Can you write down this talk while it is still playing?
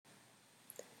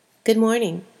Good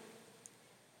morning.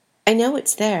 I know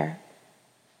it's there,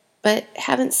 but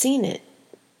haven't seen it.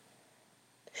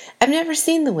 I've never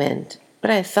seen the wind, but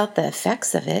I have felt the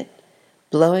effects of it,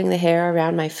 blowing the hair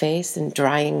around my face and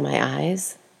drying my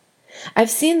eyes. I've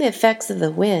seen the effects of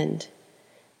the wind,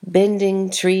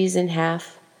 bending trees in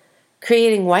half,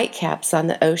 creating whitecaps on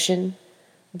the ocean,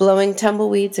 blowing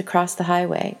tumbleweeds across the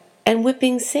highway, and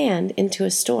whipping sand into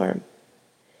a storm.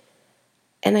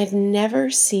 And I've never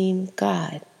seen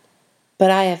God, but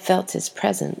I have felt His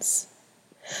presence.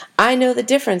 I know the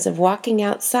difference of walking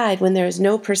outside when there is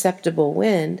no perceptible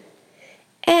wind,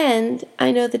 and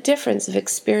I know the difference of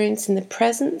experiencing the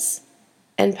presence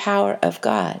and power of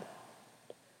God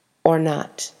or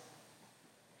not.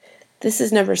 This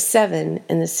is number 7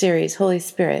 in the series Holy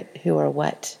Spirit, Who or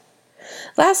What.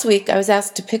 Last week I was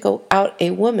asked to pick out a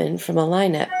woman from a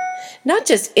lineup. Not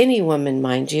just any woman,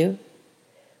 mind you.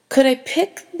 Could I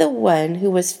pick the one who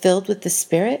was filled with the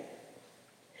Spirit?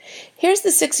 Here's the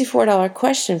 $64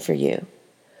 question for you.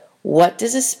 What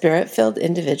does a Spirit-filled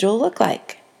individual look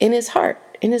like in his heart,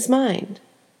 in his mind?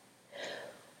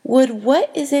 Would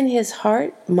what is in his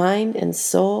heart, mind, and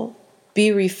soul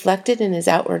be reflected in his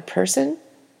outward person?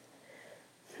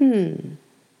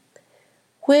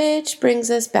 Which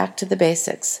brings us back to the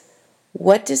basics.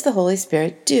 What does the Holy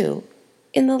Spirit do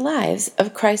in the lives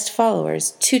of Christ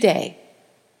followers today?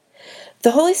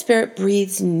 The Holy Spirit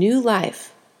breathes new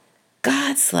life,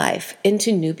 God's life,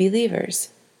 into new believers.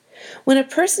 When a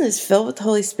person is filled with the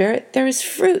Holy Spirit, there is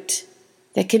fruit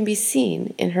that can be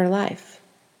seen in her life.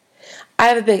 I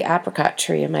have a big apricot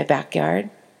tree in my backyard.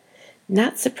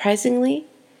 Not surprisingly,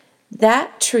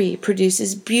 that tree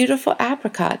produces beautiful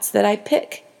apricots that I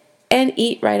pick and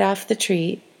eat right off the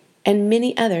tree, and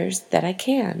many others that I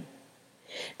can.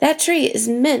 That tree is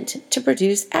meant to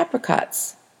produce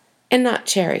apricots and not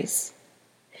cherries.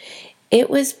 It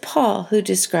was Paul who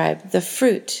described the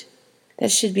fruit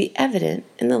that should be evident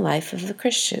in the life of a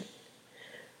Christian.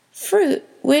 Fruit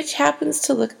which happens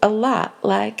to look a lot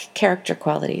like character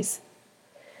qualities.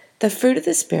 The fruit of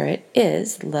the Spirit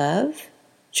is love,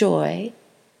 joy,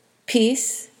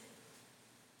 peace,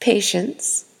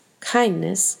 patience,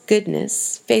 kindness,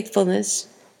 goodness, faithfulness,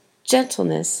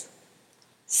 gentleness,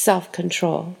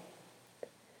 self-control.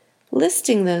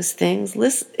 Listing those things,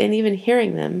 and even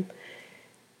hearing them,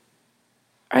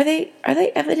 are they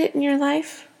evident in your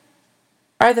life?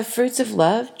 Are the fruits of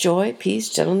love, joy, peace,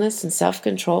 gentleness, and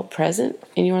self-control present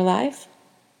in your life?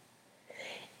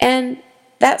 And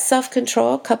that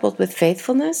self-control coupled with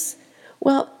faithfulness,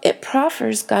 well, it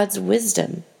proffers God's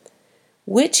wisdom,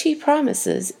 which He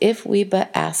promises if we but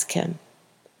ask Him.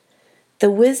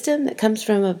 The wisdom that comes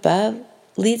from above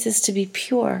leads us to be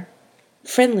pure,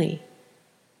 friendly,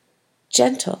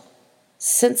 gentle,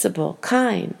 sensible,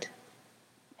 kind,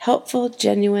 helpful,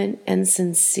 genuine, and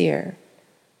sincere.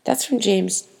 That's from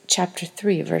James chapter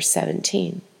 3, verse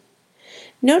 17.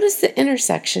 Notice the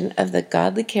intersection of the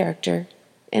godly character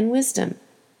and wisdom.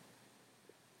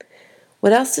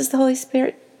 What else does the Holy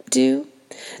Spirit do?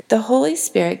 The Holy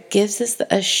Spirit gives us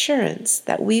the assurance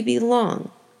that we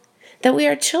belong, that we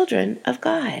are children of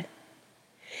God.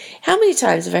 How many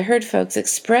times have I heard folks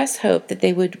express hope that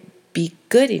they would be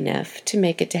good enough to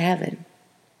make it to heaven?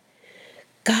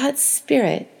 God's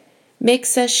Spirit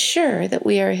makes us sure that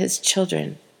we are His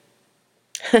children.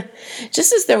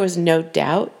 Just as there was no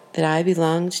doubt that I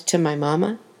belonged to my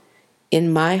mama,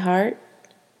 in my heart,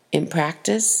 in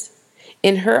practice,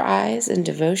 in her eyes and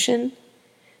devotion,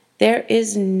 there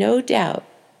is no doubt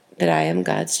that I am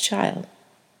God's child.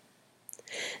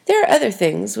 There are other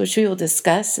things which we will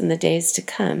discuss in the days to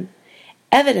come,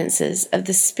 evidences of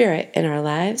the Spirit in our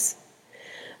lives.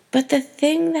 But the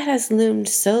thing that has loomed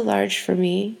so large for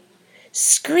me,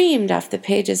 screamed off the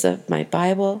pages of my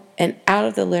Bible and out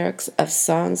of the lyrics of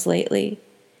songs lately,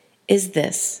 is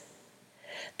this.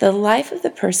 The life of the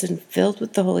person filled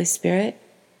with the Holy Spirit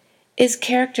is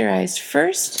characterized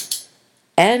first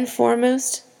and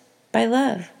foremost by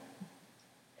love.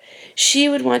 She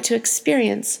would want to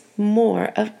experience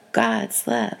more of God's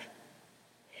love.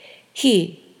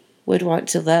 He would want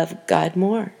to love God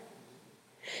more.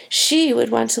 She would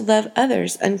want to love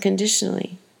others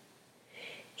unconditionally.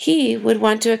 He would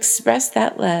want to express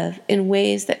that love in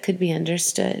ways that could be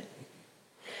understood.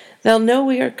 They'll know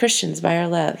we are Christians by our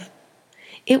love.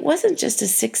 It wasn't just a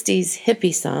 60s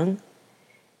hippie song.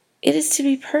 It is to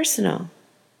be personal.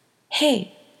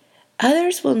 Hey,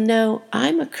 others will know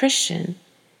I'm a Christian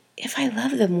if I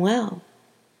love them well.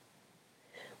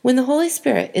 When the Holy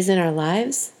Spirit is in our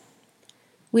lives,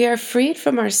 we are freed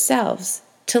from ourselves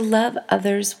to love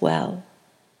others well.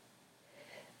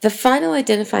 The final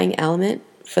identifying element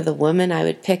for the woman I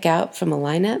would pick out from a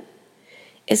lineup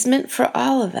is meant for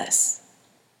all of us.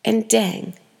 And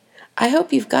dang, I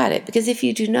hope you've got it, because if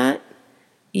you do not,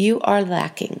 you are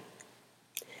lacking.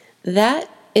 That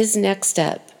is next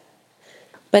up.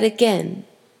 But again,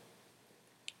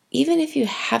 even if you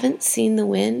haven't seen the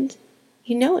wind,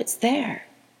 you know it's there.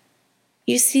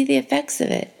 You see the effects of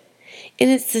it. And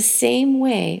it's the same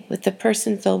way with the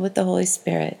person filled with the Holy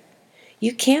Spirit.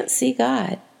 You can't see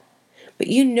God, but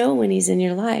you know when He's in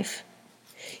your life.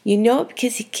 You know it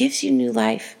because He gives you new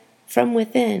life from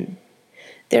within.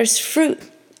 There's fruit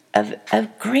of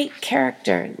great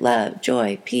character, love,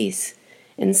 joy, peace,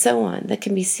 and so on that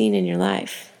can be seen in your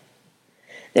life.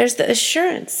 There's the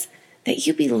assurance that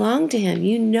you belong to Him.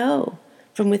 You know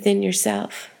from within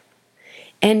yourself.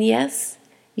 And yes,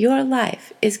 your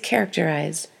life is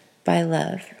characterized by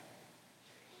love.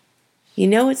 You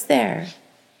know it's there,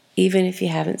 even if you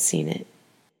haven't seen it.